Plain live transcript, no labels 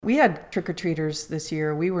We had trick-or-treaters this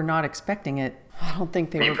year. We were not expecting it. I don't think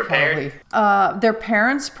they were prepared? probably... Their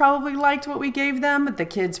parents probably liked what we gave them, but the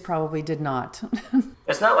kids probably did not.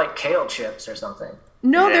 It's not like kale chips or something.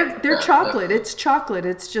 No, they're chocolate. It's chocolate.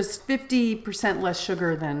 It's just 50% less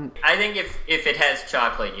sugar than... I think if it has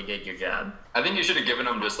chocolate, you did your job. I think you should have given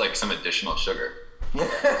them just like some additional sugar.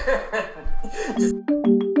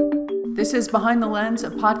 This is Behind the Lens,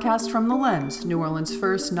 a podcast from The Lens, New Orleans'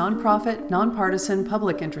 first nonprofit, nonpartisan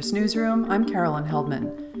public interest newsroom. I'm Carolyn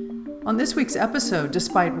Heldman. On this week's episode,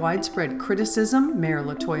 despite widespread criticism, Mayor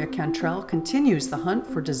LaToya Cantrell continues the hunt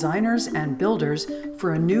for designers and builders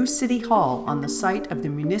for a new city hall on the site of the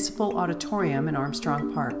Municipal Auditorium in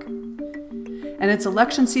Armstrong Park. And it's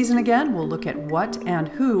election season again. We'll look at what and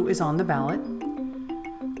who is on the ballot.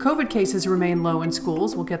 COVID cases remain low in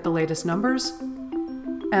schools. We'll get the latest numbers.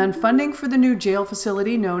 And funding for the new jail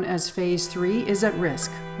facility known as Phase 3 is at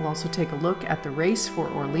risk. We'll also take a look at the race for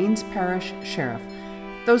Orleans Parish Sheriff.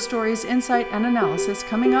 Those stories, insight, and analysis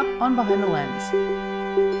coming up on Behind the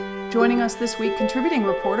Lens. Joining us this week, contributing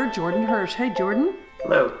reporter Jordan Hirsch. Hey, Jordan.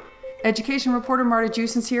 Hello. Education reporter Marta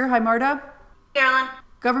Jusens here. Hi, Marta. Carolyn.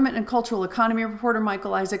 Government and cultural economy reporter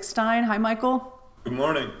Michael Isaac Stein. Hi, Michael. Good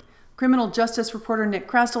morning. Criminal justice reporter Nick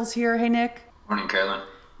Krastel's here. Hey, Nick. Morning, Carolyn.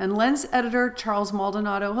 And Lens editor Charles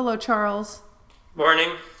Maldonado. Hello, Charles.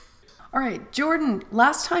 Morning. All right, Jordan,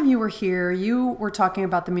 last time you were here, you were talking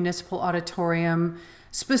about the Municipal Auditorium.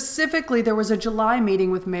 Specifically, there was a July meeting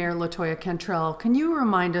with Mayor LaToya Cantrell. Can you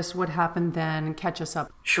remind us what happened then and catch us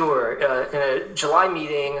up? Sure. In a July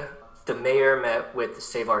meeting, the mayor met with the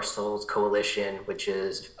Save Our Souls Coalition, which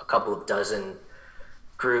is a couple of dozen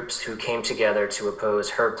groups who came together to oppose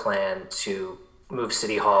her plan to move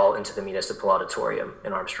City Hall into the Municipal Auditorium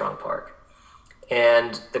in Armstrong Park.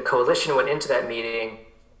 And the coalition went into that meeting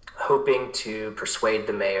hoping to persuade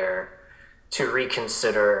the mayor to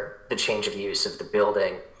reconsider the change of use of the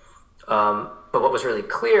building. But what was really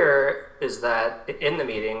clear is that in the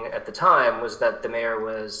meeting at the time was that the mayor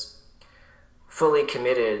was fully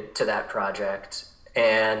committed to that project.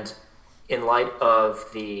 And in light of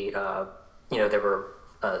the, there were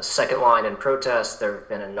second line in protest, there have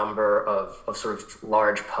been a number of sort of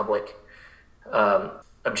large public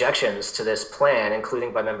objections to this plan,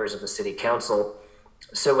 including by members of the city council.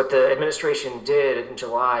 So what the administration did in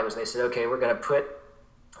July was they said, okay, we're going to put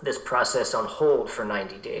this process on hold for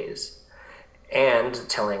 90 days. And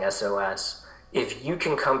telling SOS, if you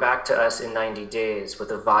can come back to us in 90 days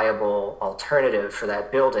with a viable alternative for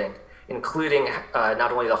that building, including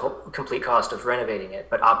not only the whole complete cost of renovating it,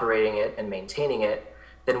 but operating it and maintaining it,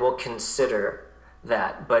 then we'll consider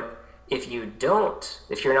that. But if you don't,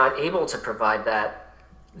 if you're not able to provide that,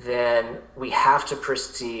 then we have to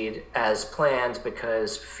proceed as planned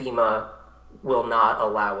because FEMA will not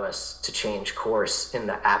allow us to change course in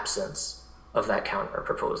the absence of that counter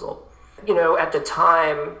proposal. At the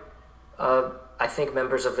time, I think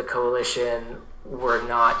members of the coalition were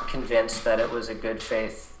not convinced that it was a good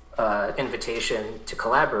faith invitation to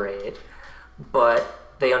collaborate,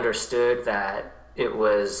 but they understood that it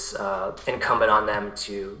was incumbent on them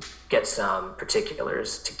to get some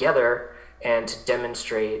particulars together and to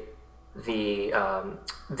demonstrate the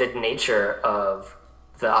nature of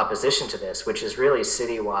the opposition to this, which is really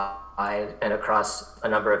citywide and across a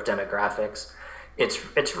number of demographics.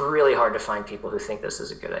 It's really hard to find people who think this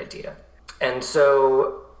is a good idea. And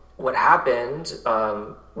so what happened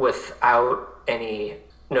without any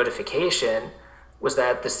notification was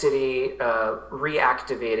that the city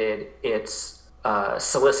reactivated its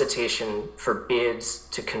solicitation for bids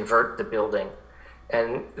to convert the building.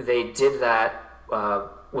 And they did that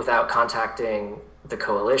without contacting the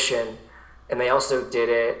coalition. And they also did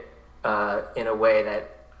it in a way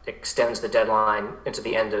that extends the deadline into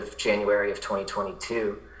the end of January of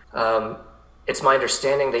 2022. It's my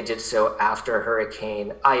understanding they did so after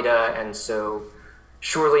Hurricane Ida, and so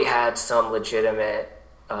surely had some legitimate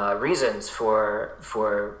reasons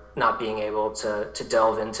for not being able to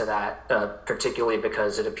delve into that, particularly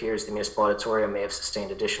because it appears the Municipal Auditorium may have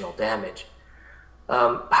sustained additional damage.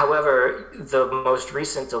 However, the most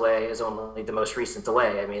recent delay is only the most recent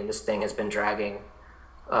delay. I mean, this thing has been dragging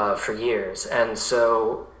for years. And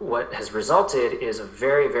so what has resulted is a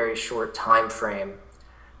very, very short time frame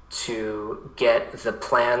to get the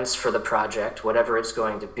plans for the project, whatever it's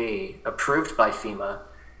going to be, approved by FEMA,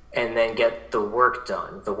 and then get the work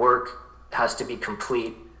done. The work has to be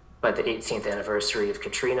complete by the 18th anniversary of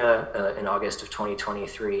Katrina in August of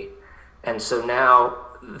 2023. And so now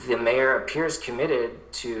the mayor appears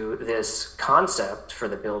committed to this concept for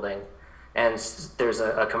the building, and there's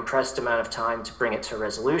a compressed amount of time to bring it to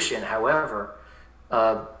resolution. However,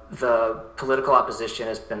 the political opposition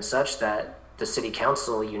has been such that the city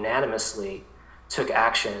council unanimously took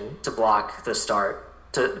action to block the start,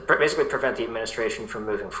 to basically prevent the administration from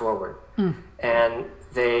moving forward. And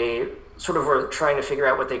they sort of were trying to figure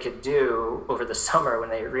out what they could do over the summer when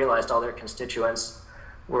they realized all their constituents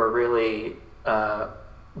were really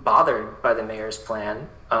bothered by the mayor's plan.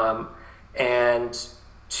 And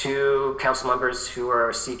two council members who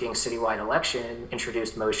are seeking citywide election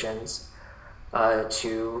introduced motions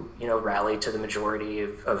to rally to the majority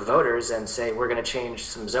of voters and say, we're going to change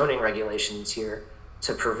some zoning regulations here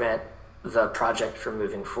to prevent the project from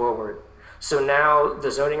moving forward. So now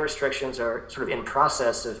the zoning restrictions are sort of in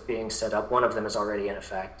process of being set up. One of them is already in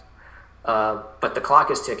effect. But the clock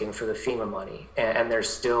is ticking for the FEMA money, and there's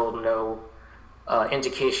still no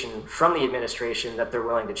indication from the administration that they're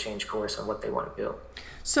willing to change course on what they want to build.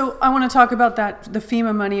 So I want to talk about that, the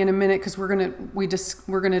FEMA money, in a minute, because we're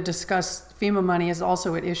going to discuss FEMA money is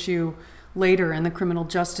also at issue later in the criminal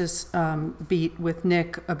justice beat with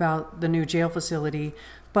Nick about the new jail facility.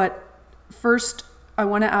 But first, I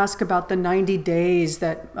want to ask about the 90 days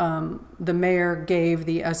that the mayor gave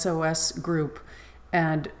the SOS group,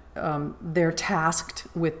 and they're tasked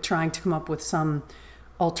with trying to come up with some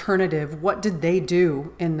alternative. What did they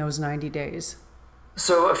do in those 90 days?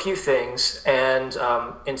 So a few things, and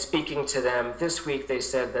in speaking to them this week, they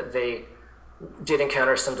said that they did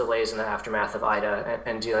encounter some delays in the aftermath of Ida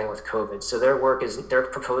and dealing with COVID. So their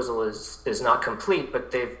proposal is not complete,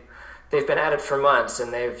 but they've been at it for months,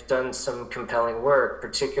 and they've done some compelling work,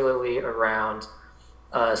 particularly around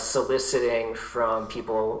soliciting from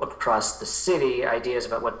people across the city ideas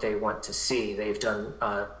about what they want to see. They've done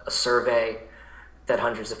a survey that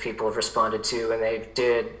hundreds of people have responded to, and they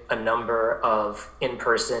did a number of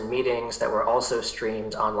in-person meetings that were also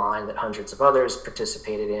streamed online that hundreds of others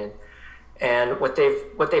participated in. And what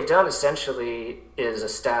they've done essentially is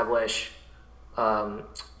establish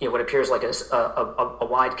what appears like a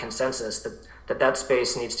wide consensus that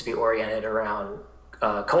space needs to be oriented around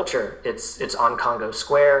culture. It's on Congo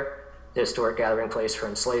Square, the historic gathering place for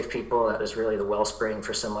enslaved people. That is really the wellspring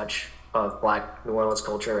for so much of Black New Orleans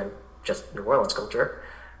culture and just New Orleans culture.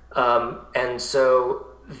 And so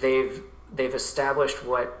they've established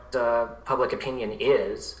what public opinion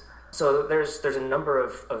is. So there's a number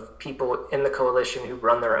of people in the coalition who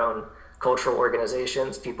run their own cultural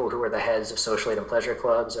organizations, people who are the heads of social aid and pleasure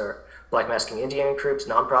clubs or Black masking Indian groups,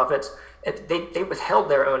 nonprofits. They withheld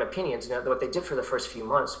their own opinions. What they did for the first few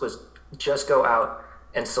months was just go out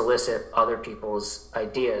and solicit other people's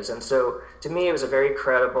ideas. And so to me, it was a very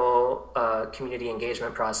credible community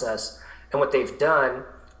engagement process. And what they've done,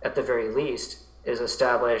 at the very least, is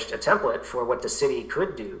established a template for what the city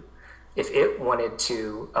could do if it wanted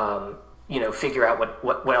to figure out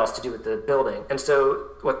what else to do with the building. And so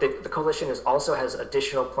what the coalition also has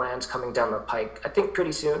additional plans coming down the pike, I think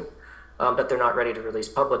pretty soon, that they're not ready to release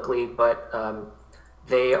publicly, but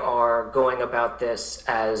they are going about this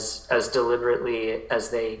as deliberately as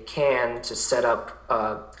they can to set up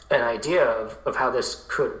an idea of how this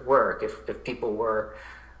could work if people were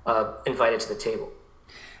invited to the table.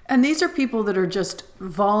 And these are people that are just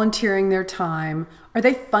volunteering their time. Are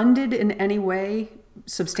they funded in any way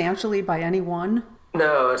substantially by anyone?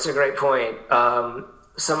 No, it's a great point.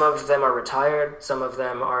 Some of them are retired. Some of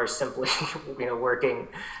them are simply, working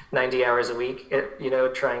 90 hours a week,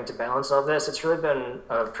 trying to balance all this. It's really been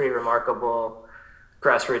a pretty remarkable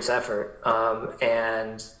grassroots effort.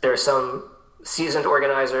 And there are some seasoned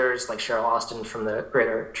organizers like Cheryl Austin from the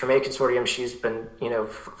Greater Treme Consortium. She's been,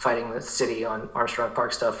 fighting the city on Armstrong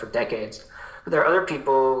Park stuff for decades. But there are other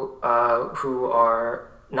people who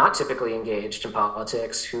are not typically engaged in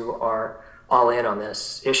politics who are all in on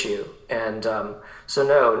this issue. And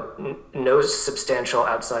so no substantial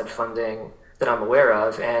outside funding that I'm aware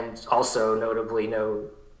of, and also notably no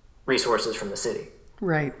resources from the city.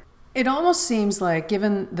 Right. It almost seems like,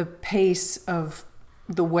 given the pace of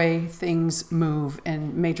the way things move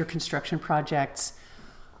in major construction projects,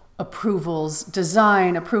 approvals,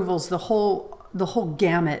 design approvals, the whole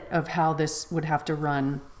gamut of how this would have to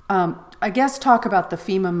run. I guess talk about the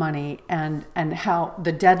FEMA money and how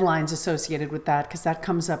the deadlines associated with that, because that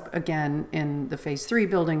comes up again in the Phase 3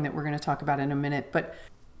 building that we're going to talk about in a minute. But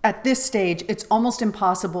at this stage, it's almost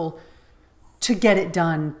impossible to get it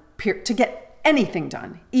done, to get anything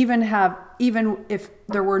done, even if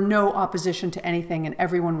there were no opposition to anything and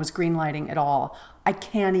everyone was greenlighting it all. I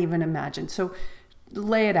can't even imagine. So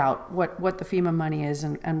lay it out, what the FEMA money is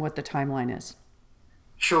and what the timeline is.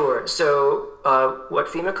 Sure. So what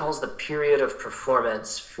FEMA calls the period of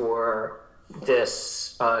performance for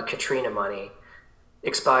this Katrina money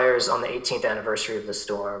expires on the 18th anniversary of the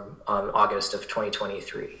storm, August of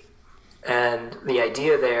 2023. And the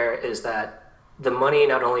idea there is that the money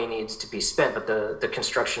not only needs to be spent, but the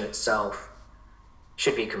construction itself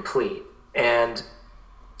should be complete. And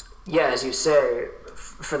yeah, as you say,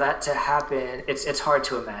 for that to happen, it's hard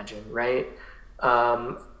to imagine, right?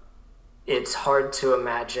 It's hard to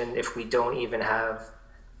imagine if we don't even have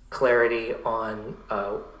clarity on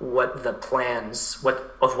what the plans,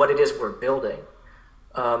 what it is we're building.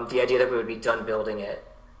 The idea that we would be done building it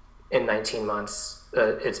in 19 months,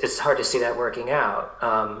 it's hard to see that working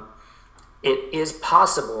out. It is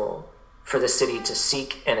possible for the city to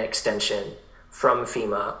seek an extension from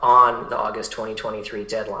FEMA on the August 2023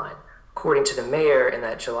 deadline. According to the mayor in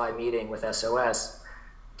that July meeting with SOS,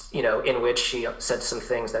 in which she said some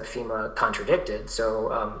things that FEMA contradicted.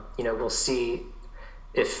 So, we'll see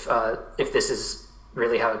if this is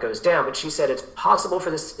really how it goes down. But she said it's possible for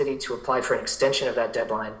the city to apply for an extension of that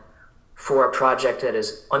deadline for a project that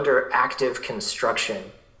is under active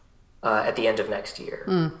construction at the end of next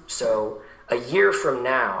year. So a year from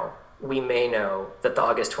now, we may know that the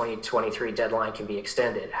August 2023 deadline can be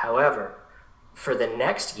extended. However, for the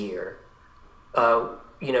next year,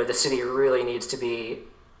 the city really needs to be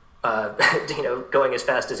going as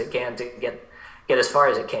fast as it can to get as far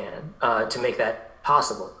as it can to make that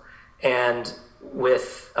possible. And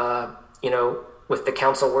with the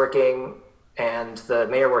council working and the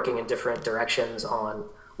mayor working in different directions on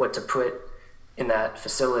what to put in that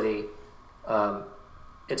facility,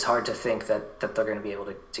 it's hard to think that they're going to be able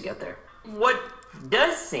to get there. What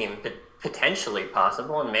does seem potentially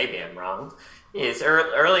possible, and maybe I'm wrong, is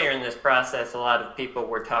earlier in this process, a lot of people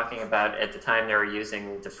were talking about, at the time they were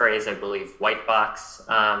using the phrase, I believe, white box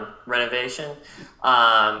renovation,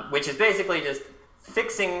 which is basically just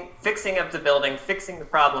fixing up the building, fixing the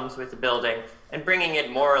problems with the building, and bringing it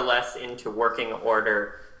more or less into working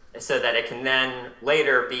order so that it can then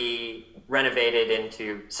later be renovated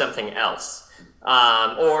into something else.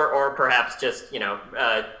 Or perhaps just,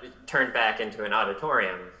 turned back into an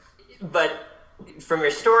auditorium. But from your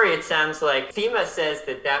story, it sounds like FEMA says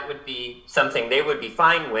that would be something they would be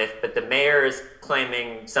fine with, but the mayor is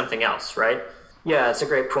claiming something else, right? Yeah, that's a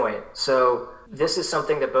great point. So this is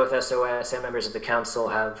something that both SOS and members of the council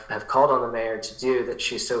have called on the mayor to do, that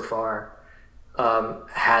she so far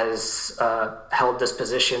has held this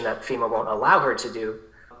position that FEMA won't allow her to do.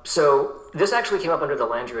 So this actually came up under the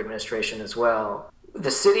Landrieu administration as well. The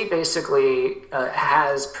city basically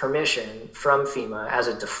has permission from FEMA as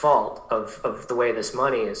a default of the way this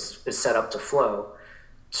money is set up to flow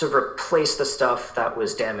to replace the stuff that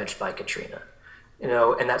was damaged by Katrina.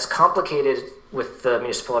 And that's complicated with the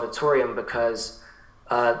municipal auditorium because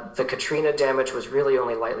the Katrina damage was really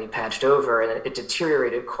only lightly patched over, and it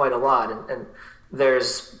deteriorated quite a lot. And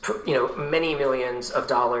there's many millions of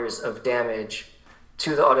dollars of damage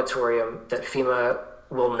to the auditorium that FEMA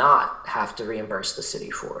will not have to reimburse the city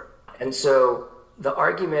for. And so the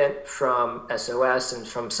argument from SOS and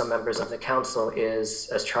from some members of the council is,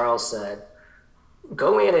 as Charles said,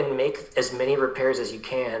 go in and make as many repairs as you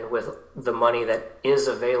can with the money that is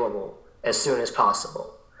available as soon as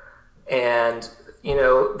possible. And,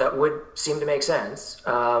 that would seem to make sense.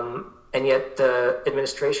 And yet the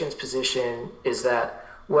administration's position is that,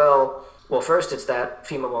 well, first it's that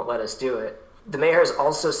FEMA won't let us do it. The mayor has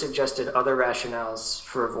also suggested other rationales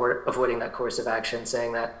for avoiding that course of action,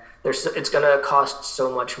 saying that it's going to cost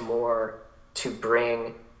so much more to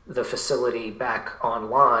bring the facility back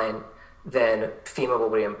online than FEMA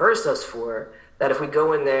will reimburse us for, that if we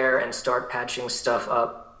go in there and start patching stuff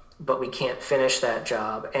up, but we can't finish that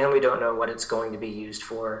job and we don't know what it's going to be used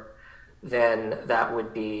for, then that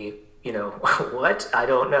would be, what? I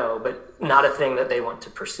don't know, but not a thing that they want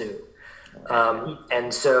to pursue.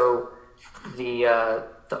 And so the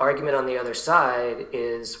argument on the other side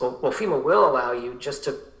is, well, FEMA will allow you just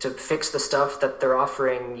to fix the stuff that they're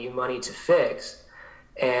offering you money to fix,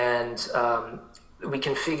 and we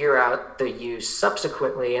can figure out the use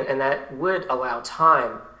subsequently, and that would allow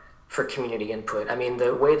time for community input. I mean,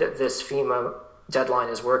 the way that this FEMA deadline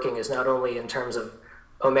is working is not only in terms of,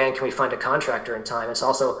 oh man, can we find a contractor in time? It's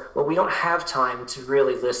also, well, we don't have time to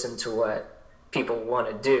really listen to what people want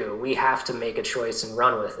to do. We have to make a choice and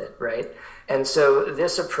run with it, right? And so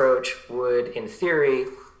this approach would, in theory,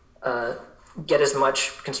 get as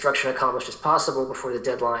much construction accomplished as possible before the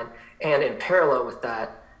deadline. And in parallel with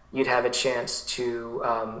that, you'd have a chance to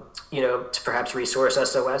perhaps resource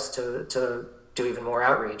SOS to do even more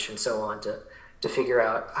outreach and so on, to figure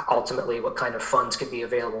out ultimately what kind of funds could be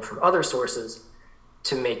available from other sources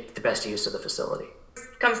to make the best use of the facility.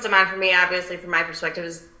 Comes to mind for me, obviously, from my perspective,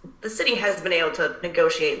 is the city has been able to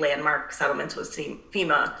negotiate landmark settlements with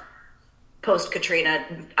FEMA post-Katrina.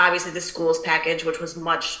 Obviously, the schools package, which was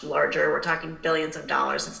much larger, we're talking billions of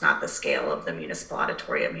dollars. It's not the scale of the municipal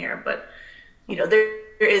auditorium here, but there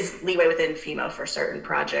is leeway within FEMA for certain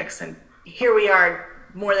projects. And here we are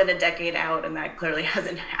more than a decade out, and that clearly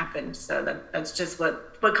hasn't happened. So that's just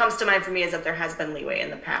what comes to mind for me, is that there has been leeway in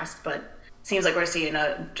the past, but it seems like we're seeing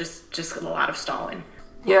just a lot of stalling.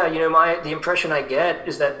 Yeah, the impression I get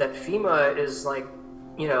is that FEMA is like,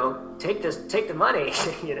 take the money,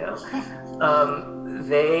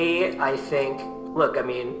 I think, look, I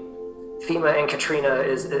mean, FEMA and Katrina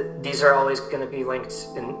these are always going to be linked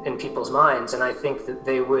in people's minds. And I think that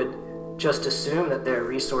they would just assume that their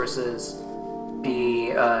resources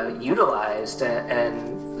be utilized.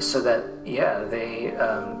 And so that,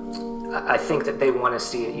 I think that they want to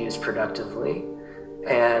see it used productively.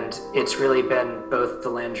 And it's really been both the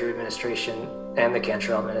Landrieu administration and the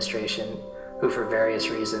Cantrell administration who, for various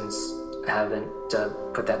reasons, haven't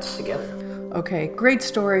put that together. Okay, great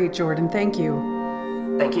story, Jordan. Thank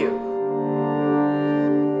you. Thank you.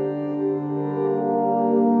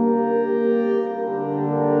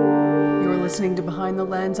 You're listening to Behind the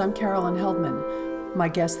Lens. I'm Carolyn Heldman. My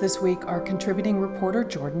guests this week are contributing reporter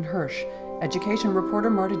Jordan Hirsch, education reporter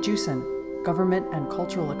Marta Jewson, government and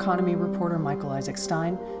cultural economy reporter Michael Isaac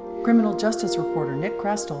Stein, criminal justice reporter Nick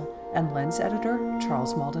Krastel, and Lens editor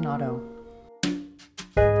Charles Maldonado.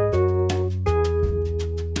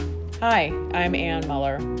 Hi, I'm Ann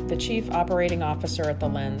Muller, the Chief Operating Officer at The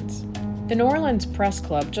Lens. The New Orleans Press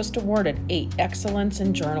Club just awarded 8 Excellence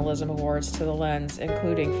in Journalism Awards to The Lens,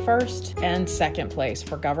 including first and second place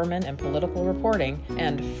for government and political reporting,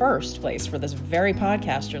 and first place for this very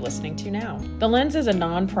podcast you're listening to now. The Lens is a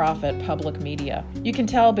nonprofit public media. You can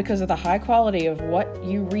tell because of the high quality of what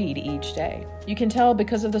you read each day. You can tell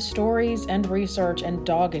because of the stories and research and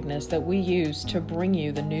doggedness that we use to bring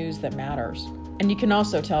you the news that matters. And you can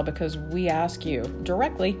also tell because we ask you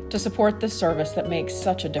directly to support this service that makes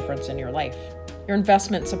such a difference in your life. Your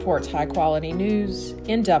investment supports high-quality news,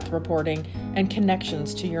 in-depth reporting, and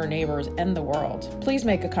connections to your neighbors and the world. Please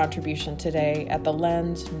make a contribution today at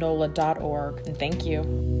thelensnola.org, and thank you.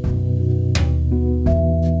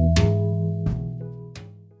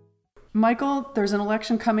 Michael, there's an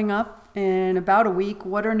election coming up in about a week.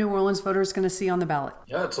 What are New Orleans voters going to see on the ballot?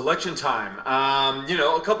 Yeah, it's election time.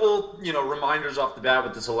 A couple, reminders off the bat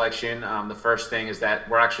with this election. The first thing is that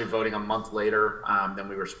we're actually voting a month later than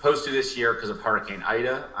we were supposed to this year because of Hurricane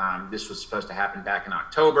Ida. This was supposed to happen back in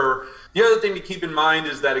October. The other thing to keep in mind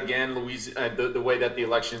is that, again, the way that the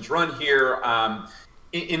elections run here,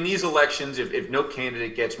 in these elections, if no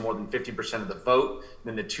candidate gets more than 50% of the vote,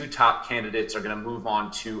 then the 2 top candidates are going to move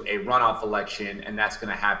on to a runoff election, and that's going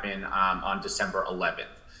to happen on December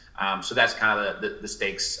 11th. So that's kind of the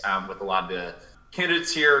stakes with a lot of the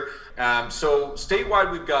candidates here. So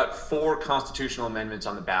statewide, we've got 4 constitutional amendments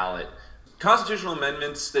on the ballot. Constitutional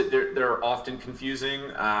amendments, they're often confusing,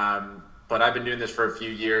 but I've been doing this for a few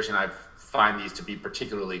years, and I find these to be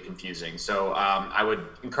particularly confusing. So I would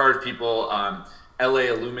encourage people. LA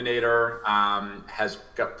Illuminator has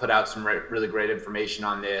put out some really great information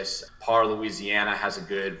on this. PAR Louisiana has a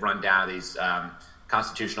good rundown of these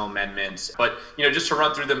constitutional amendments. But, just to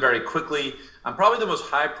run through them very quickly, probably the most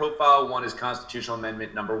high profile one is Constitutional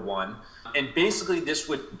Amendment number 1. And basically this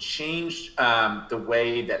would change the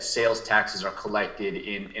way that sales taxes are collected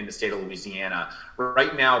in the state of Louisiana.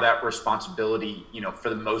 Right now, that responsibility,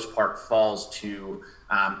 for the most part, falls to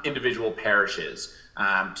individual parishes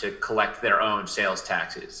to collect their own sales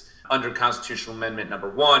taxes. Under Constitutional Amendment number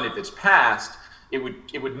 1, if it's passed, it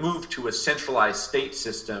would move to a centralized state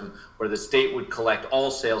system where the state would collect all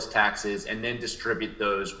sales taxes and then distribute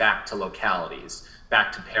those back to localities,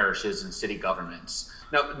 back to parishes and city governments.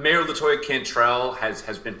 Now, Mayor LaToya Cantrell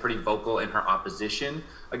has been pretty vocal in her opposition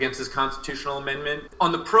against this constitutional amendment.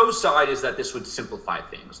 On the pro side is that this would simplify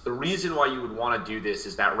things. The reason why you would want to do this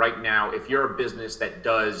is that right now, if you're a business that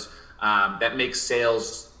that makes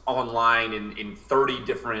sales online in 30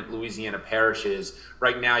 different Louisiana parishes,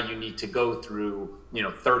 right now you need to go through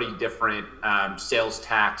 30 different sales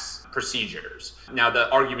tax procedures. Now, the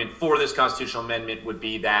argument for this constitutional amendment would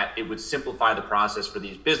be that it would simplify the process for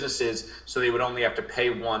these businesses, so they would only have to pay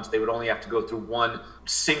once. They would only have to go through one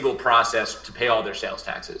single process to pay all their sales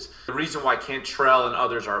taxes. The reason why Cantrell and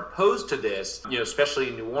others are opposed to this, especially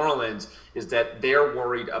in New Orleans, is that they're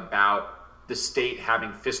worried about the state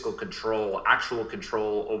having fiscal control, actual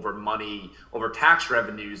control over money, over tax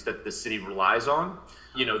revenues that the city relies on.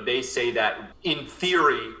 They say that in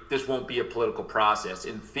theory, this won't be a political process.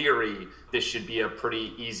 In theory, this should be a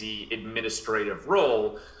pretty easy administrative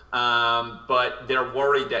role. But they're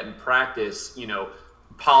worried that in practice,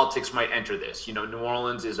 politics might enter this. New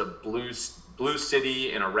Orleans is a blue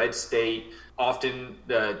city in a red state. Often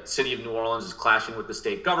the city of New Orleans is clashing with the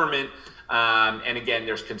state government. And again,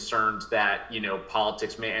 there's concerns that,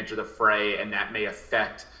 politics may enter the fray, and that may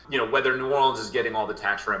affect, whether New Orleans is getting all the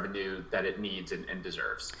tax revenue that it needs and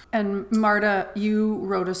deserves. And Marta, you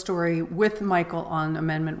wrote a story with Michael on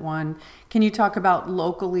Amendment 1. Can you talk about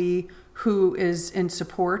locally who is in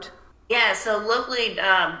support? Yeah, so locally,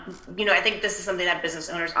 I think this is something that business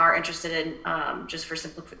owners are interested in, just for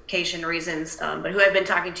simplification reasons. But who I've been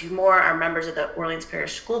talking to more are members of the Orleans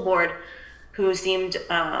Parish School Board, who seemed,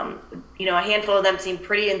 a handful of them seemed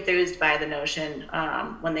pretty enthused by the notion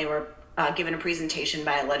when they were given a presentation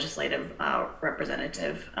by a legislative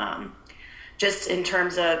representative. Just in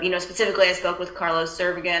terms of, specifically, I spoke with Carlos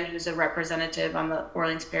Servigan, who's a representative on the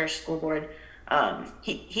Orleans Parish School Board.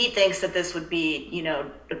 He thinks that this would be,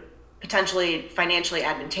 potentially financially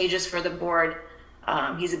advantageous for the board.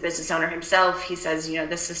 He's a business owner himself. He says,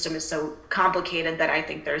 this system is so complicated that I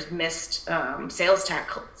think there's missed sales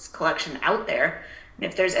tax collection out there. And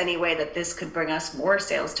if there's any way that this could bring us more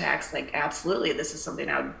sales tax, absolutely, this is something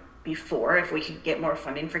I would be for if we could get more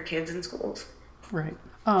funding for kids in schools. Right.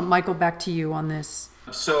 Michael, back to you on this.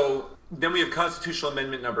 So then we have Constitutional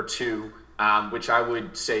Amendment number 2, which I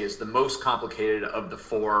would say is the most complicated of the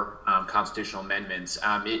 4 constitutional amendments.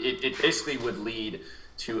 It basically would lead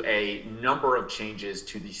to a number of changes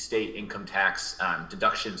to the state income tax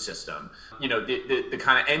deduction system. The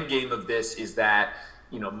kind of end game of this is that,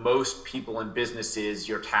 most people and businesses,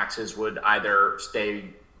 your taxes would either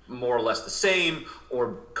stay more or less the same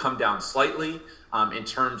or come down slightly. In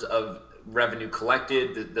terms of revenue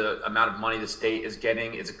collected, the amount of money the state is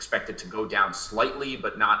getting is expected to go down slightly,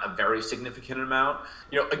 but not a very significant amount.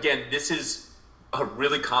 Again, this is a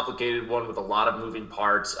really complicated one with a lot of moving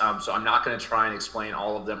parts. So I'm not going to try and explain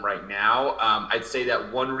all of them right now. I'd say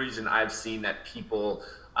that one reason I've seen that people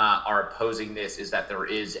are opposing this is that there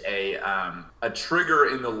is a trigger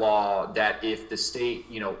in the law that if the state,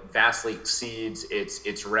 vastly exceeds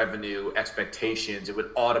its revenue expectations, it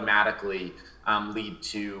would automatically lead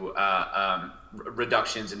to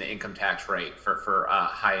reductions in the income tax rate for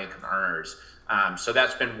high income earners. So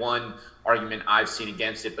that's been one argument I've seen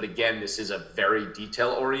against it. But again, this is a very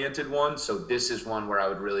detail oriented one. So this is one where I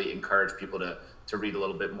would really encourage people to read a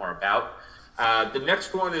little bit more about. The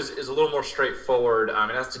next one is a little more straightforward. It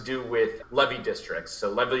has to do with levy districts. So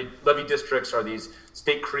levy districts are these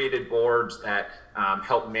state created boards that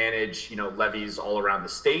help manage, levies all around the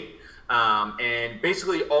state. And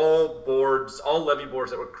basically all levy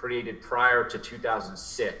boards that were created prior to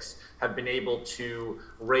 2006 have been able to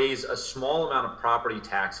raise a small amount of property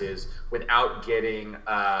taxes without getting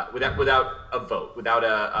without a vote, without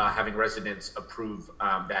having residents approve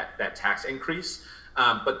that tax increase.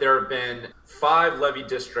 But there have been 5 levy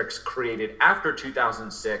districts created after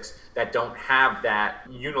 2006 that don't have that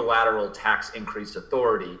unilateral tax increase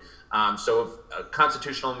authority. So if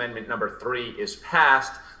Constitutional Amendment number 3 is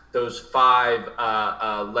passed, those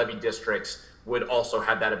 5 levy districts would also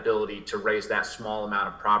have that ability to raise that small amount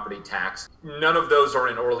of property tax. None of those are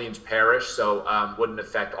in Orleans Parish, so wouldn't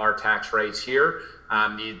affect our tax rates here.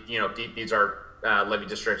 These are levy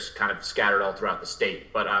districts kind of scattered all throughout the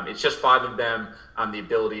state, but it's just 5 of them, the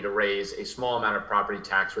ability to raise a small amount of property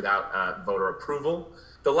tax without voter approval.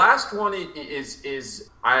 The last one is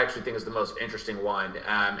I actually think is the most interesting one,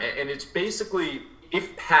 and it's basically,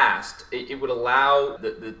 if passed, it would allow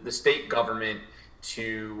the state government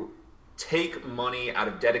to take money out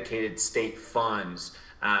of dedicated state funds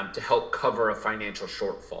to help cover a financial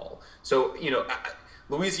shortfall. So,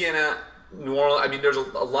 Louisiana, New Orleans, there's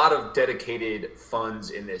a lot of dedicated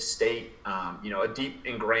funds in this state. A deep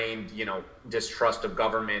ingrained, distrust of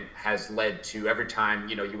government has led to every time,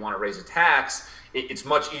 you want to raise a tax, it's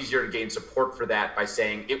much easier to gain support for that by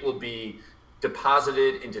saying it will be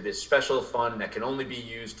deposited into this special fund that can only be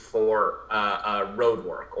used for road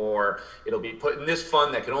work, or it'll be put in this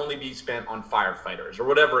fund that can only be spent on firefighters, or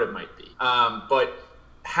whatever it might be. But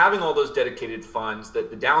having all those dedicated funds, the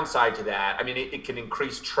downside to that, it can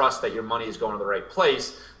increase trust that your money is going to the right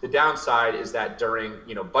place. The downside is that during,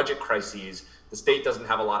 budget crises, the state doesn't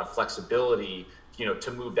have a lot of flexibility,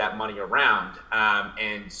 to move that money around.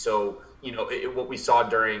 And so, what we saw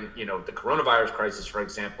during, the coronavirus crisis, for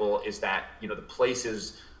example, is that, the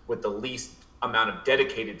places with the least amount of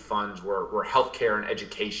dedicated funds were healthcare and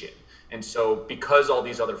education. And so because all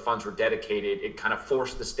these other funds were dedicated, it kind of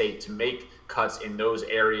forced the state to make cuts in those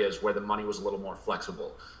areas where the money was a little more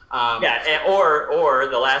flexible. Or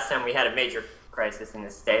the last time we had a major crisis in the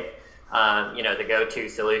state, the go-to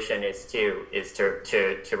solution is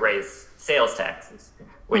to raise sales taxes,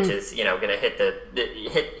 which is, going to hit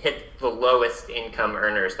the lowest income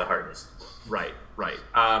earners the hardest. Right.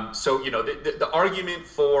 So, the argument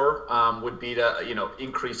for would be to,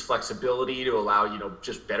 increase flexibility to allow,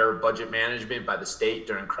 just better budget management by the state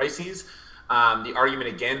during crises. The argument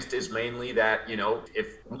against is mainly that,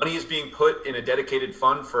 if money is being put in a dedicated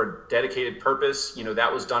fund for a dedicated purpose,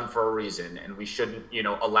 that was done for a reason, and we shouldn't,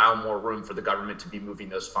 allow more room for the government to be moving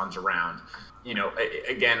those funds around.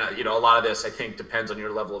 Again, a lot of this, I think, depends on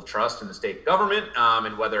your level of trust in the state government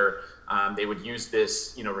and whether they would use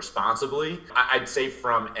this, responsibly. I'd say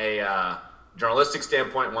from a journalistic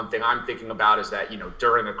standpoint, one thing I'm thinking about is that,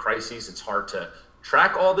 during a crisis, it's hard to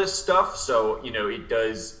track all this stuff. So, it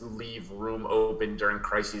does leave room open during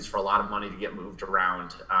crises for a lot of money to get moved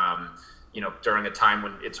around, during a time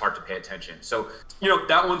when it's hard to pay attention. So,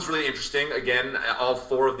 that one's really interesting. Again, all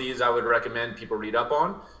four of these I would recommend people read up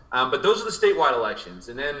on. But those are the statewide elections.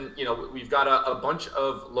 And then, we've got a bunch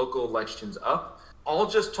of local elections up. I'll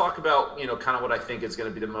just talk about, kind of what I think is going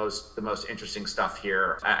to be the most interesting stuff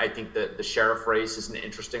here. I think that the sheriff race is an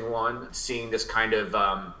interesting one, seeing this kind of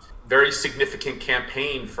very significant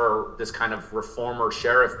campaign for this kind of reformer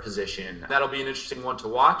sheriff position. That'll be an interesting one to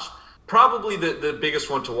watch. Probably the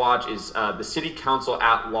biggest one to watch is the City Council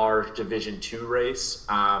at-large Division 2 race.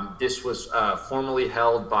 This was formerly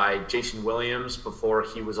held by Jason Williams before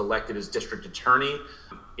he was elected as district attorney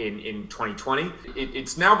in 2020.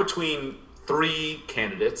 It's now between 3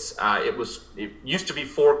 candidates. It used to be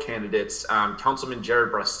 4 candidates. Councilman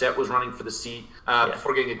Jared Brissett was running for the seat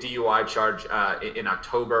before getting a DUI charge in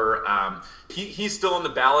October. He's still on the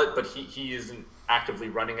ballot, but he isn't actively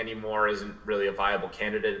running anymore, isn't really a viable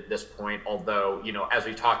candidate at this point. Although, as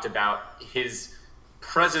we talked about, his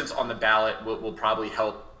presence on the ballot will probably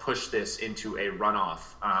help push this into a runoff.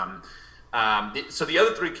 So the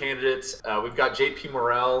other 3 candidates, we've got J.P.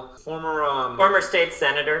 Morrell, former state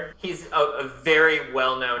senator. He's a very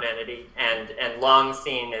well-known entity and long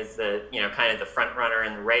seen as the kind of the front runner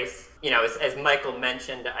in the race. As Michael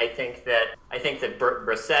mentioned, I think that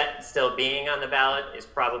Brissett still being on the ballot is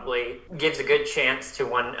probably gives a good chance to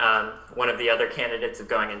one of the other candidates of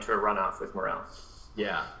going into a runoff with Morrell.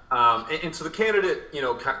 Yeah. And so the candidate,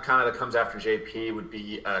 kind of that comes after JP would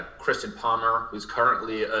be Kristen Palmer, who's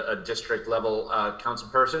currently a district level council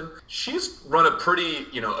person. She's run a pretty,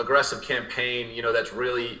 aggressive campaign, that's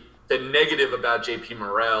really the negative about JP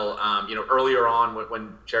Morrell. Earlier on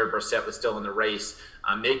when Jared Brissett was still in the race,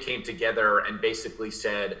 they came together and basically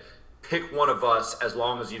said, pick one of us as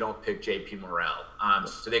long as you don't pick JP Morrell.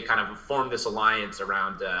 So they kind of formed this alliance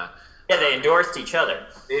around they endorsed each other.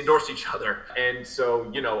 And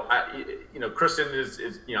so, Kristen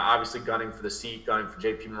is obviously gunning for the seat, gunning for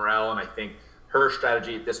JP Morrell. And I think her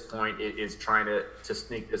strategy at this point is trying to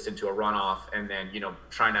sneak this into a runoff and then,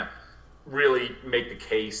 trying to really make the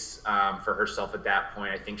case for herself at that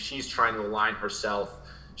point. I think she's trying to align herself.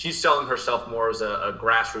 She's selling herself more as a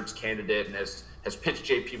grassroots candidate and has pitched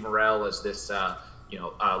JP Morrell as this,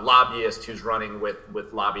 lobbyist who's running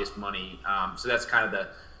with lobbyist money. So that's kind of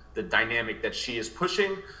the dynamic that she is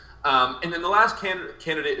pushing. And then the last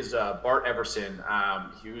candidate is Bart Everson,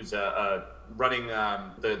 who's running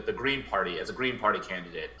the Green Party as a Green Party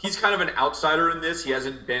candidate. He's kind of an outsider in this. He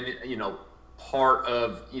hasn't been, part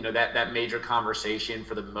of, that major conversation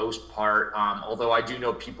for the most part. Although I do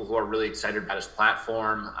know people who are really excited about his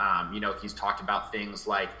platform. He's talked about things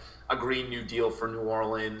like a Green New Deal for New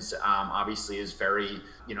Orleans, obviously is very,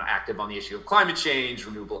 active on the issue of climate change,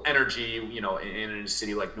 renewable energy, in a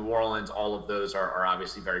city like New Orleans. All of those are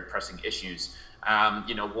obviously very pressing issues.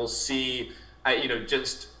 We'll see,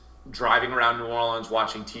 just driving around New Orleans,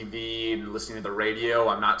 watching TV and listening to the radio,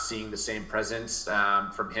 I'm not seeing the same presence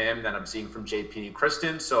from him that I'm seeing from JP and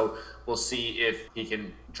Kristen. So we'll see if he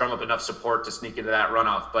can drum up enough support to sneak into that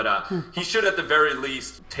runoff. But he should at the very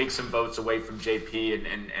least take some votes away from JP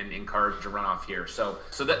and encourage a runoff here. So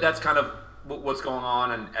that's kind of what's going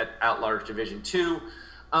on at-large Division 2.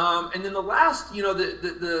 And then the last,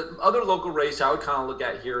 the other local race I would kind of look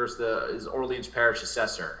at here is Orleans Parish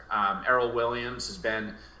Assessor. Errol Williams has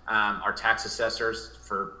been our tax assessors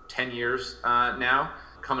for 10 years now,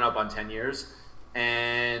 coming up on 10 years.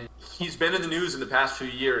 And he's been in the news in the past few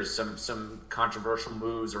years, some controversial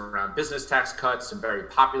moves around business tax cuts, some very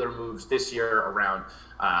popular moves this year around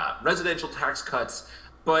residential tax cuts.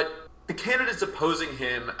 But the candidates opposing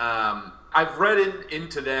him, I've read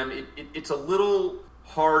into them. It's a little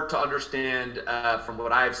hard to understand from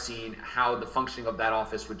what I've seen how the functioning of that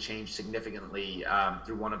office would change significantly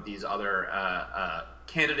through one of these other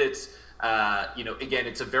candidates. Again,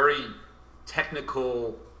 it's a very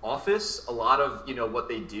technical office. A lot of, what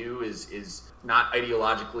they do is not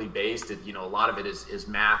ideologically based. A lot of it is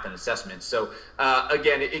math and assessment. So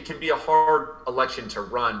again, it can be a hard election to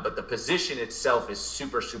run, but the position itself is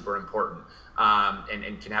super, super important,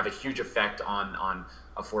 and can have a huge effect on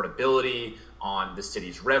affordability, on the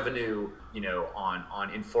city's revenue,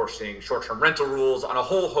 on enforcing short-term rental rules, on a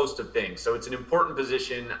whole host of things. So it's an important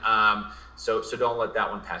position. So don't let that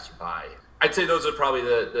one pass you by. I'd say those are probably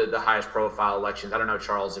the highest profile elections. I don't know,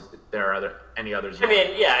 Charles, if there are any others.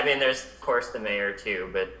 There's of course the mayor too,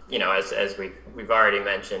 but as we've already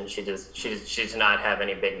mentioned, she does not have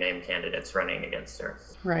any big name candidates running against her.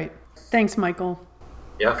 Right. Thanks, Michael.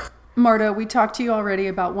 Yeah. Marta, we talked to you already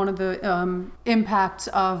about one of the impacts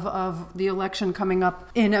of the election coming up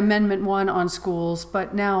in Amendment 1 on schools,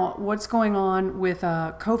 but now what's going on with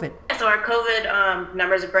COVID? So our COVID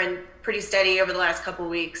numbers have been pretty steady over the last couple of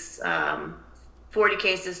weeks. 40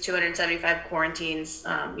 cases, 275 quarantines.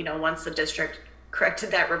 Once the district corrected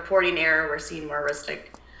that reporting error, we're seeing more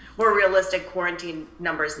realistic quarantine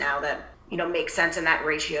numbers now that make sense in that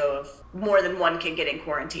ratio of more than one kid getting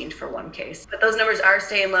quarantined for one case. But those numbers are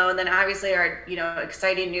staying low. And then obviously our,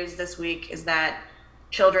 exciting news this week is that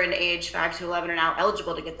children age 5 to 11 are now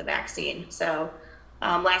eligible to get the vaccine. So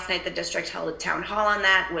last night, the district held a town hall on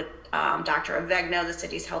that with Dr. Avegno, the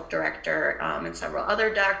city's health director, and several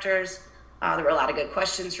other doctors. There were a lot of good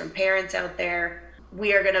questions from parents out there.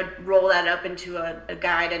 We are going to roll that up into a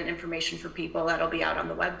guide and information for people that'll be out on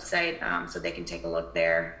the website, so they can take a look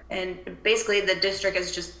there. And basically the district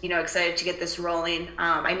is just, excited to get this rolling.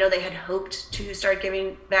 I know they had hoped to start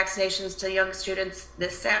giving vaccinations to young students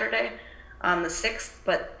this Saturday, the 6th,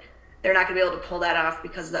 but they're not going to be able to pull that off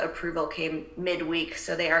because the approval came midweek.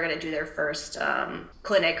 So they are going to do their first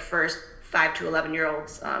clinic for 5 to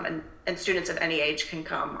 11-year-olds, and students of any age can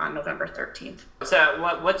come on November 13th. So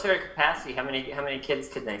what's their capacity? How many kids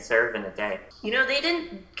could they serve in a day? They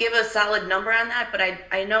didn't give a solid number on that, but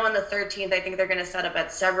I know on the 13th, I think they're going to set up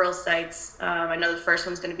at several sites. I know the first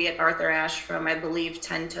one's going to be at Arthur Ashe from, I believe,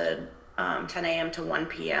 10 a.m. to 1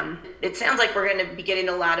 p.m. It sounds like we're going to be getting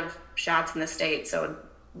a lot of shots in the state, so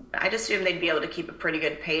I'd assume they'd be able to keep a pretty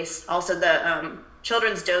good pace. Also, the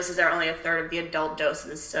children's doses are only a third of the adult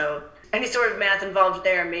doses, so any sort of math involved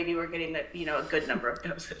there, maybe we're getting a good number of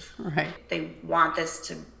doses. Right. They want this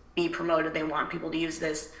to be promoted. They want people to use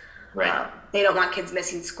this. Right. They don't want kids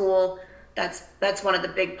missing school. That's one of the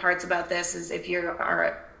big parts about this is if you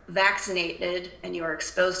are vaccinated and you are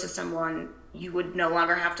exposed to someone, you would no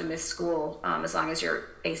longer have to miss school as long as you're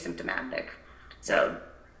asymptomatic. So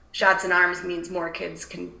shots in arms means more kids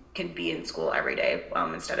can be in school every day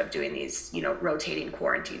instead of doing these, rotating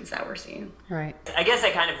quarantines that we're seeing. Right. I guess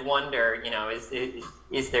I kind of wonder,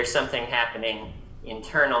 is there something happening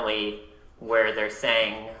internally where they're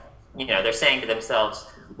saying to themselves,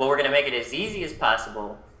 well, we're going to make it as easy as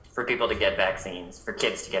possible for people to get vaccines, for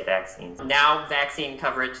kids to get vaccines. Now vaccine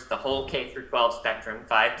coverage, the whole K through 12 spectrum,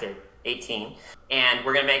 5 to 18, and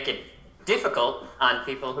we're going to make it difficult on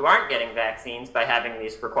people who aren't getting vaccines by having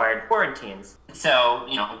these required quarantines. So,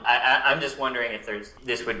 I'm just wondering if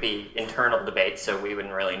this would be internal debate, so we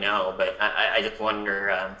wouldn't really know, but I just wonder,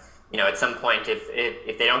 at some point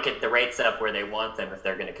if they don't get the rates up where they want them, if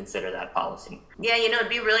they're going to consider that policy. Yeah, it'd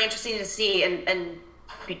be really interesting to see, and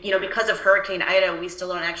because of Hurricane Ida, we still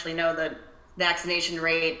don't actually know the vaccination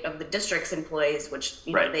rate of the district's employees, which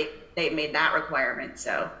right. they made that requirement.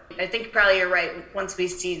 So I think probably you're right. Once we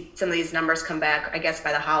see some of these numbers come back, I guess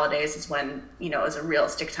by the holidays is when is a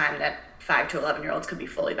realistic time that 5 to 11-year-olds could be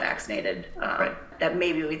fully vaccinated. Right. That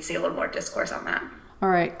maybe we'd see a little more discourse on that. All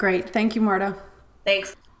right, great. Thank you, Marta.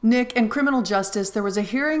 Thanks. Nick, in criminal justice, there was a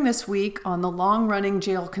hearing this week on the long-running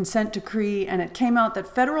jail consent decree, and it came out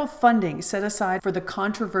that federal funding set aside for the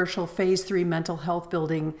controversial Phase 3 mental health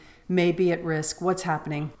building may be at risk. What's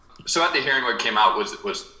happening? So at the hearing, what came out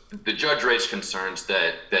was the judge raised concerns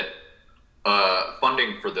that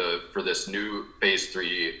funding for this new Phase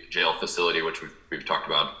 3 jail facility, which we've talked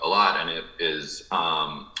about a lot, and it is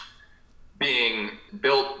being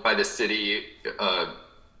built by the city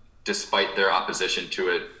despite their opposition to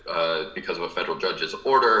it because of a federal judge's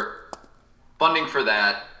order. Funding for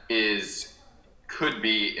that could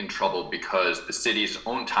be in trouble because the city's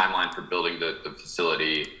own timeline for building the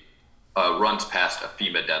facility runs past a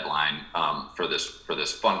FEMA deadline for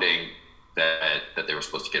this funding that they were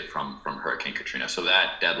supposed to get from Hurricane Katrina. So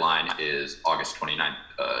that deadline is August 29th,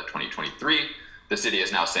 2023. The city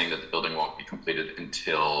is now saying that the building won't be completed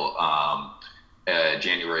until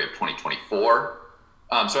January of 2024.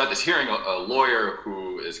 So at this hearing, a lawyer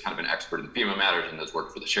who is kind of an expert in FEMA matters and has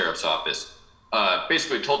worked for the sheriff's office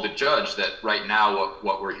basically told the judge that right now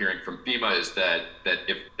what we're hearing from FEMA is that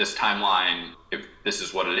if this timeline, if this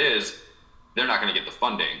is what it is, they're not going to get the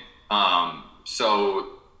funding.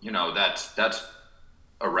 So that's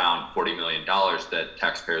around $40 million that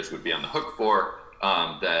taxpayers would be on the hook for,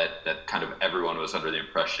 that kind of everyone was under the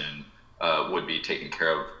impression would be taken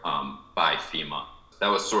care of by FEMA. That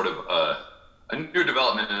was sort of a new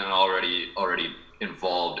development in an already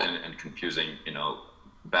involved and confusing,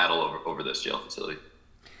 battle over this jail facility.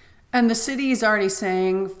 And the city is already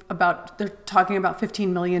saying they're talking about $15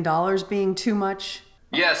 million being too much.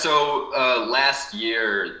 Yeah, so last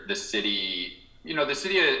year, the city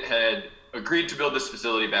had agreed to build this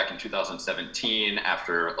facility back in 2017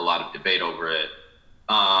 after a lot of debate over it,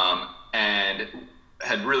 and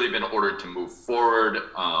had really been ordered to move forward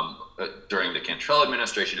during the Cantrell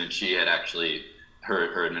administration, and she had actually,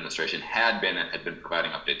 her administration had been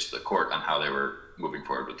providing updates to the court on how they were moving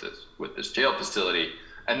forward with this jail facility.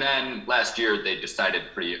 And then last year, they decided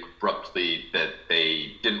pretty abruptly that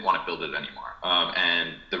they didn't want to build it anymore.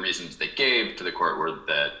 And the reasons they gave to the court were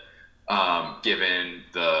that given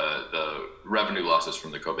the revenue losses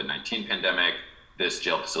from the COVID-19 pandemic, this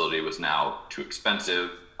jail facility was now too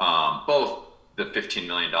expensive. Both the $15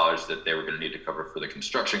 million that they were going to need to cover for the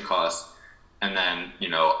construction costs, and then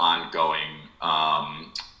ongoing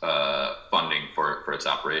funding for its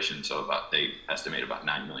operation. So they estimate about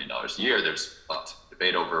 $9 million a year. There's lots of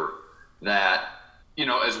debate over that,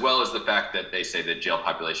 as well as the fact that they say that jail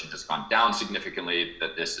population has gone down significantly,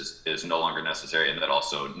 that this is no longer necessary, and that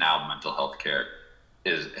also now mental health care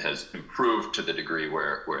has improved to the degree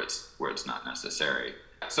where it's not necessary.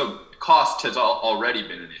 So cost has already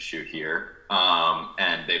been an issue here,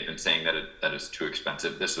 and they've been saying that it's too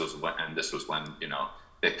expensive. This was when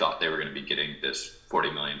they thought they were going to be getting this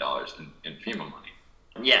 $40 million in FEMA money.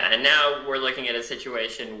 Yeah, and now we're looking at a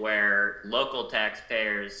situation where local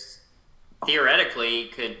taxpayers theoretically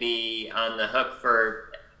could be on the hook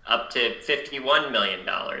for up to $51 million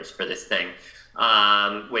for this thing,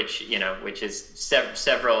 which is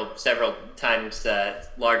several times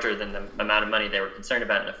larger than the amount of money they were concerned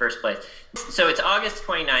about in the first place. So it's August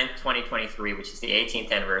 29th, 2023, which is the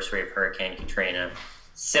 18th anniversary of Hurricane Katrina.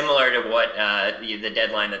 Similar to what the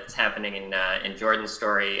deadline that's happening in Jordan's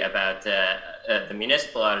story about the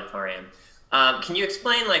municipal auditorium. Can you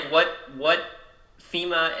explain what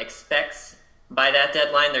FEMA expects by that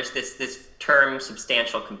deadline? There's this term,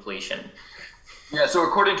 substantial completion. Yeah, so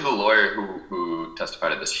according to the lawyer who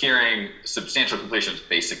testified at this hearing, substantial completion is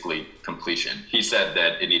basically completion. He said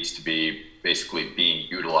that it needs to be basically being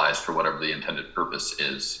utilized for whatever the intended purpose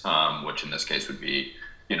is, which in this case would be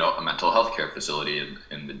a mental health care facility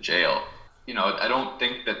in the jail. I don't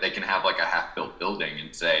think that they can have like a half-built building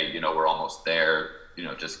and say, we're almost there,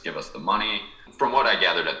 just give us the money. From what I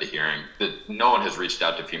gathered at the hearing, that no one has reached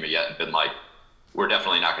out to FEMA yet and been like, we're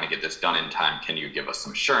definitely not going to get this done in time. Can you give us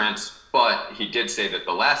some assurance? But he did say that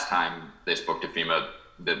the last time they spoke to FEMA,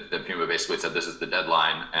 that FEMA basically said this is the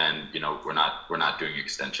deadline, and we're not doing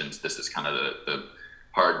extensions. This is kind of the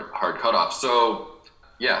hard cutoff. So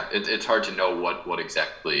yeah, it's hard to know what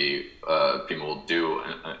exactly FEMA will do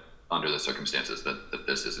under the circumstances that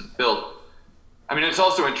this isn't built. I mean, it's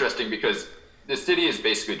also interesting because the city is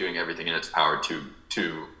basically doing everything in its power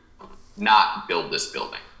to not build this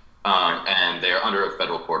building, and they are under a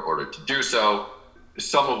federal court order to do so.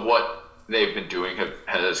 Some of what they've been doing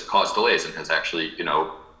has caused delays and has actually,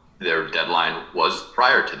 their deadline was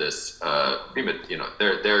prior to this FEMA.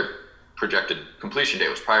 Their projected completion date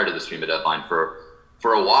was prior to this FEMA deadline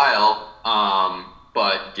for a while,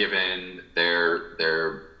 but given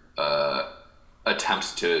their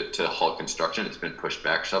attempts to halt construction, it's been pushed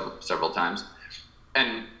back several times,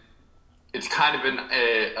 and it's kind of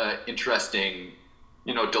an interesting,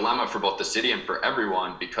 dilemma for both the city and for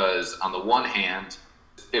everyone, because on the one hand,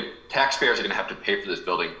 if taxpayers are going to have to pay for this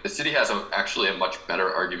building, the city has actually a much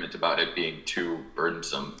better argument about it being too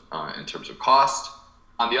burdensome in terms of cost.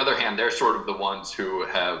 On the other hand, they're sort of the ones who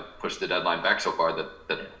have pushed the deadline back so far that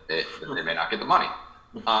they may not get the money.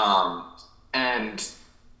 And,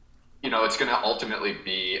 it's going to ultimately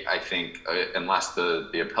be, I think, unless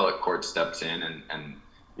the appellate court steps in and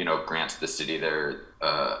grants the city their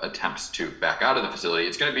attempts to back out of the facility,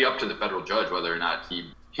 it's going to be up to the federal judge whether or not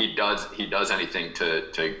he does anything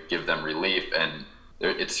to give them relief. And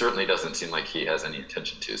it certainly doesn't seem like he has any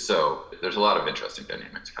intention to. So there's a lot of interesting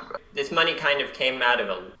dynamics coming up. This money kind of came out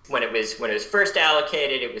of when it was first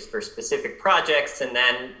allocated, it was for specific projects, and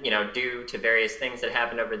then due to various things that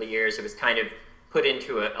happened over the years, it was kind of put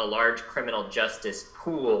into a large criminal justice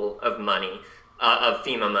pool of money, of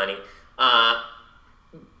FEMA money.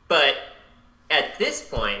 But at this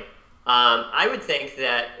point, I would think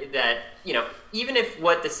that even if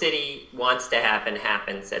what the city wants to happen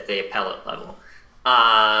happens at the appellate level,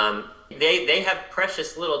 they have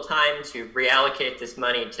precious little time to reallocate this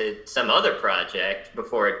money to some other project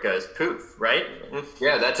before it goes poof, right?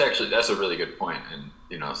 Yeah, that's a really good point, and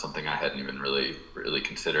something I hadn't even really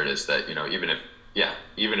considered is that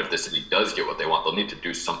even if the city does get what they want, they'll need to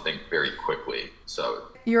do something very quickly. So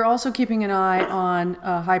you're also keeping an eye on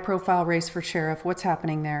a high-profile race for sheriff. What's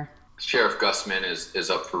happening there? Sheriff Gusman is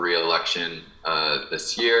up for re-election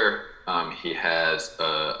this year. He has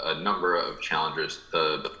a number of challengers.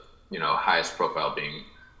 The highest profile being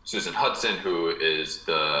Susan Hudson, who is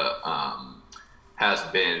has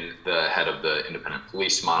been the head of the Independent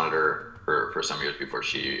Police Monitor for some years before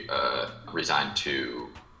she resigned to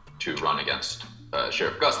run against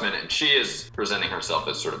Sheriff Gusman, and she is presenting herself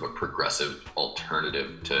as sort of a progressive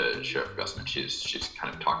alternative to Sheriff Gusman. She's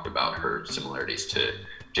kind of talked about her similarities to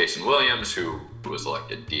Jason Williams, who was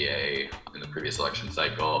elected DA in the previous election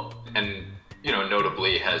cycle, and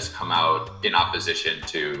notably has come out in opposition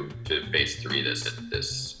to Phase 3,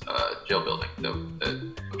 this jail building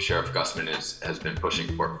that Sheriff Gusman has been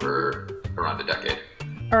pushing for around a decade.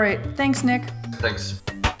 All right, thanks, Nick. Thanks.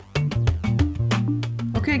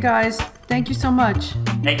 Okay, guys, thank you so much.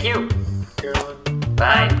 Thank you. Carolyn.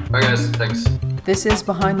 Bye. Bye, guys. Thanks. This is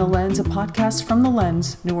Behind the Lens, a podcast from The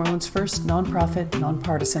Lens, New Orleans' first nonprofit,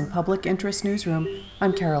 nonpartisan public interest newsroom.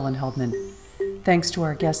 I'm Carolyn Heldman. Thanks to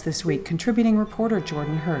our guest this week, contributing reporter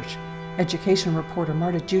Jordan Hirsch, education reporter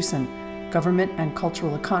Marta Jewson, government and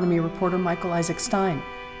cultural economy reporter Michael Isaac Stein,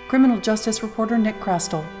 criminal justice reporter Nick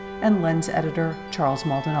Krastel, and Lens editor Charles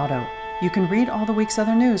Maldonado. You can read all the week's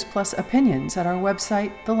other news plus opinions at our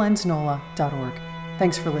website, thelensnola.org.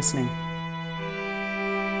 Thanks for listening.